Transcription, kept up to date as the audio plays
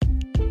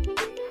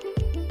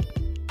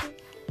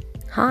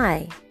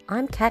Hi,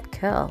 I'm Kat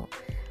Curl,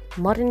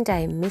 modern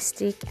day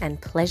mystic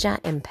and pleasure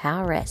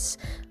empoweress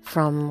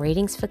from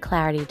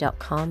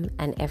readingsforclarity.com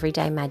and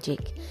Everyday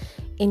Magic.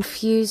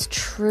 Infuse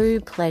true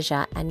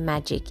pleasure and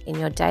magic in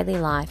your daily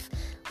life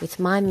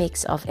with my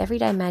mix of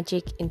everyday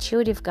magic,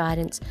 intuitive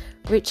guidance,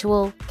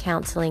 ritual,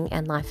 counseling,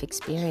 and life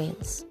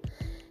experience.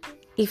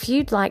 If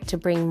you'd like to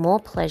bring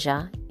more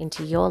pleasure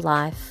into your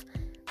life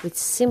with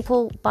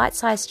simple,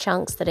 bite-sized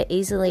chunks that are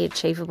easily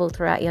achievable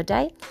throughout your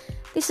day,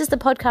 this is the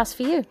podcast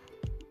for you.